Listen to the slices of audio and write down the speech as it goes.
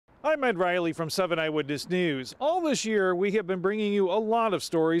I'm Ed Riley from 7 Eyewitness News. All this year, we have been bringing you a lot of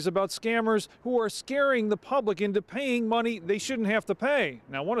stories about scammers who are scaring the public into paying money they shouldn't have to pay.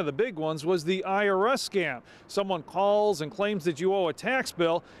 Now, one of the big ones was the IRS scam. Someone calls and claims that you owe a tax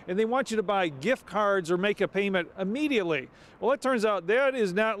bill, and they want you to buy gift cards or make a payment immediately. Well, it turns out that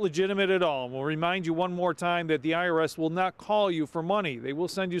is not legitimate at all. And we'll remind you one more time that the IRS will not call you for money. They will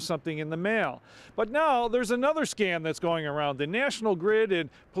send you something in the mail. But now there's another scam that's going around. The National Grid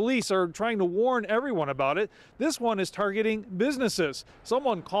and police are trying to warn everyone about it. This one is targeting businesses.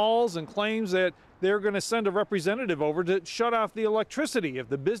 Someone calls and claims that they're going to send a representative over to shut off the electricity if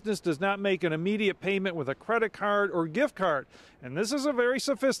the business does not make an immediate payment with a credit card or gift card. And this is a very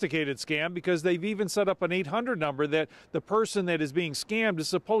sophisticated scam because they've even set up an 800 number that the person that is being scammed is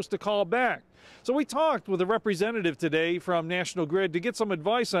supposed to call back. So we talked with a representative today from National Grid to get some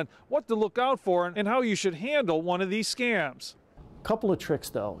advice on what to look out for and how you should handle one of these scams. Couple of tricks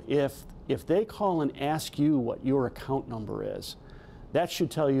though. If they call and ask you what your account number is, that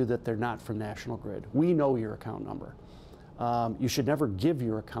should tell you that they're not from National Grid. We know your account number. You should never give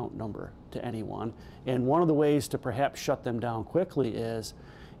your account number to anyone. And one of the ways to perhaps shut them down quickly is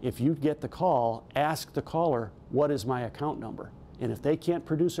if you get the call, ask the caller, what is my account number? And if they can't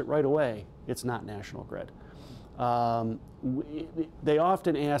produce it right away, it's not National Grid. They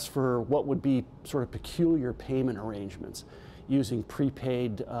often ask for what would be sort of peculiar payment arrangements, using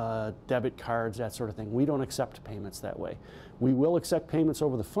prepaid debit cards, that sort of thing. We don't accept payments that way. We will accept payments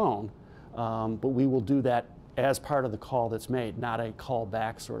over the phone, but we will do that as part of the call that's made, not a call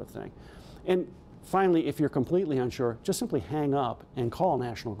back sort of thing. And finally, if you're completely unsure, just simply hang up and call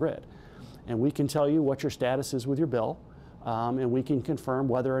National Grid. And we can tell you what your status is with your bill, and we can confirm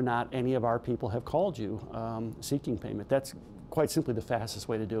whether or not any of our people have called you seeking payment. That's quite simply the fastest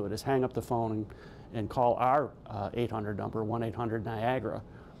way to do it, is hang up the phone and call our 800 number, 1-800-NIAGARA,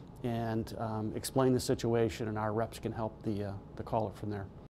 and explain the situation, and our reps can help the caller from there.